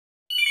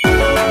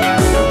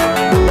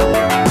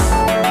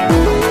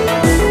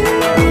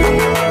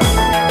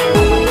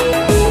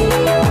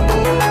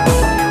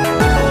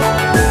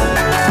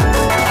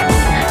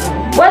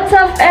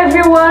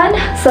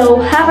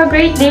So have a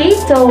great day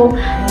to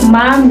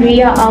Ma'am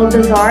Ria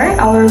Aldazar,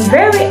 our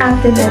very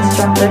active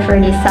instructor for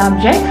this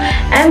subject,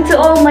 and to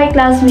all my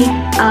classmates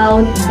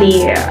out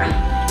there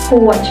who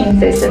watching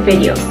this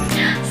video.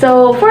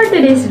 So for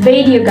today's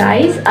video,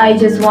 guys, I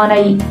just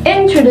wanna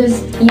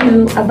introduce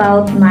you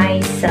about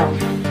myself.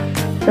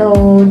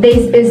 So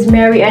this is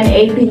Mary Ann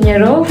A.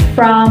 Pinero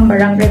from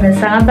Barangay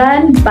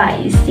Masangaban,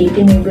 Bai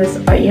City,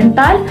 Negros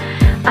Oriental.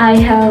 I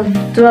have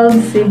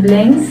 12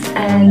 siblings,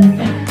 and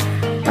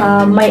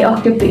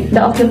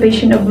the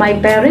occupation of my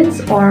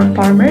parents are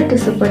farmer to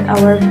support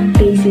our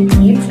basic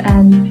needs.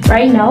 And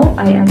right now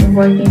I am a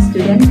working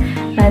student,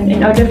 and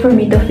in order for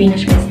me to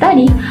finish my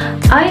study,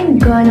 I'm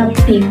gonna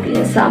pick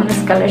some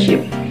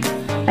scholarship.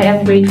 I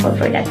am grateful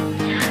for that.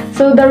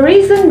 So the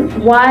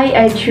reason why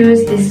I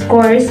choose this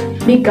course,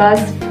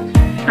 because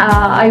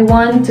I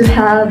want to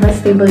have a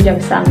stable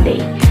job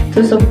someday,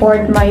 to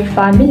support my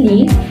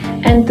family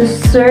and to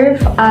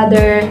serve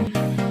other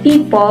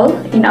people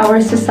in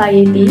our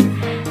society,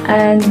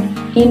 and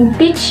in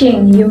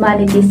teaching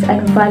humanities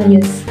and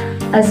values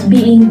as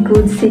being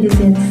good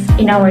citizens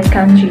in our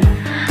country.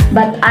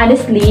 But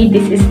honestly,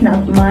 this is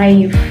not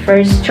my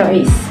first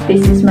choice.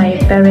 This is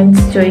my parents'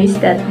 choice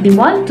that they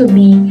want to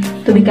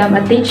become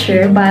a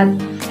teacher, but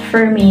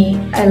for me,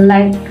 I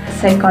like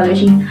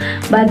psychology.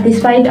 But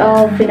despite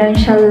of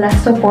financial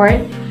support,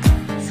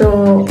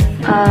 so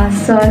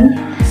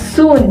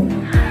soon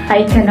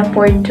I can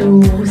afford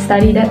to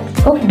study that.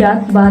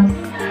 But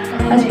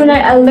as for now,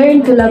 I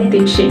learned to love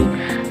teaching.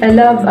 I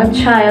love a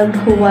child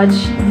who watch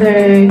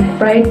their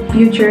bright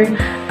future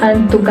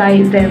and to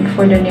guide them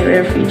for the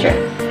nearer future.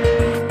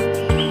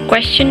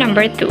 Question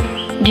number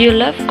 2. Do you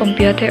love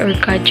computer or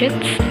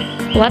gadgets?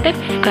 What type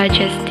of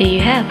gadgets do you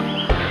have?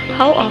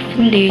 How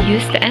often do you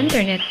use the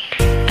internet?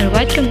 And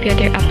what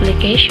computer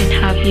application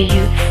have you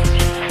used?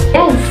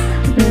 Yes,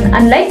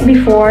 unlike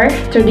before,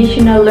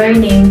 traditional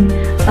learning,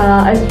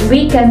 as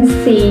we can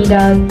say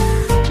that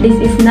this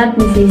is not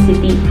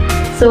necessity.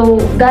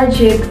 So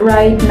gadget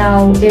right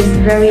now is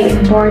very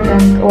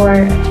important,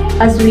 or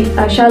as we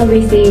shall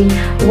we say,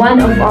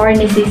 one of our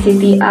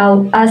necessity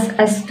as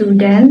a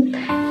student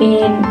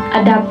in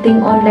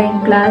adapting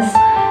online class.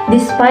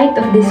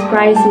 Despite of this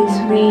crisis,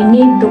 we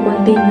need to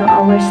continue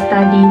our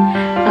study.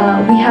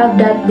 We have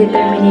that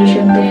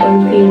determination to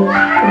fulfill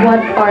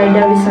what are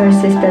the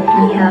resources that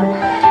we have.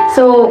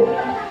 So,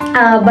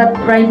 but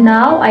right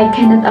now, I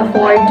cannot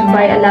afford to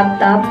buy a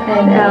laptop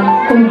and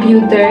a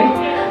computer.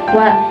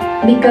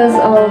 Because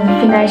of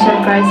financial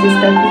crisis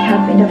that we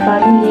have in the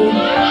family,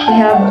 we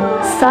have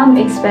some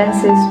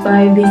expenses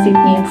by basic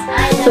needs.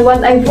 So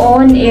what I've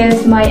owned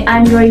is my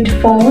Android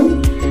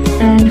phone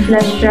and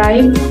flash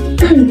drive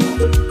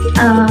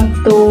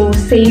to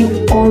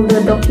save all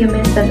the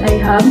documents that I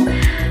have,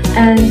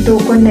 and to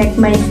connect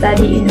my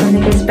study in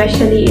online,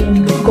 especially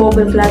in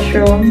Google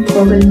Classroom,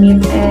 Google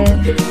Meet,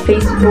 and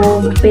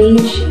Facebook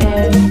page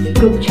and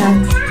group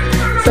chats.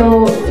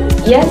 So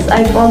yes,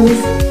 I've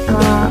always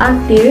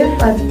active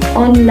at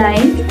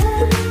online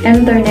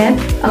internet,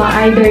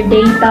 either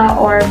data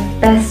or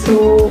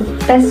peso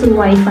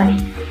Wi-Fi.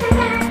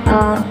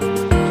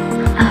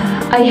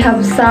 I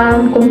have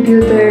some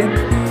computer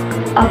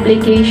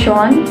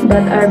application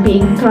that are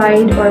being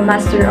tried or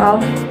master of,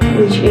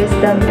 which is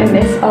the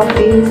MS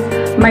Office,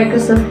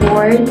 Microsoft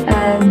Word,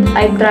 and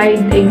I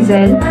tried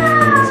Excel.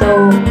 So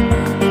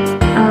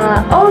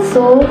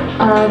also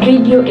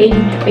video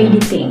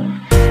editing.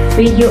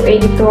 Video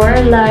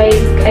editor, like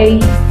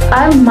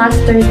I'm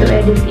master to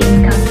edit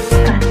in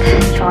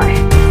CapCut.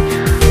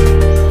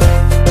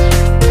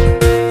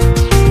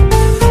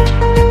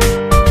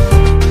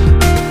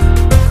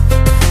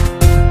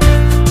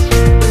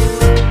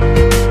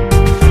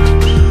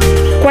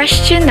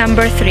 Question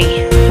number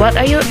 3. What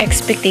are your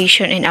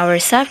expectations in our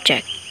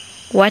subject?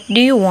 What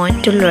do you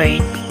want to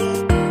learn?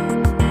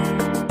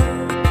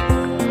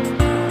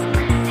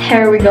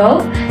 Here we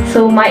go.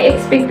 So my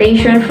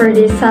expectation for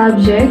this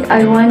subject,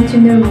 I want to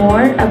know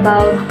more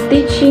about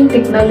teaching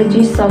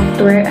technology,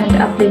 software, and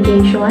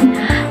application,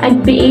 and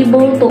be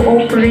able to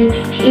operate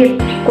it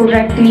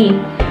correctly.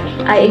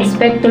 I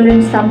expect to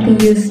learn something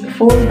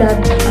useful,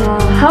 that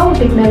how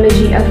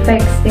technology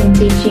affects in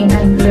teaching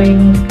and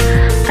learning,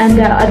 and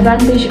the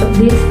advantage of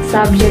this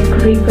subject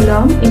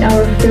curriculum in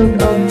our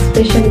field of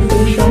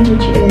specialization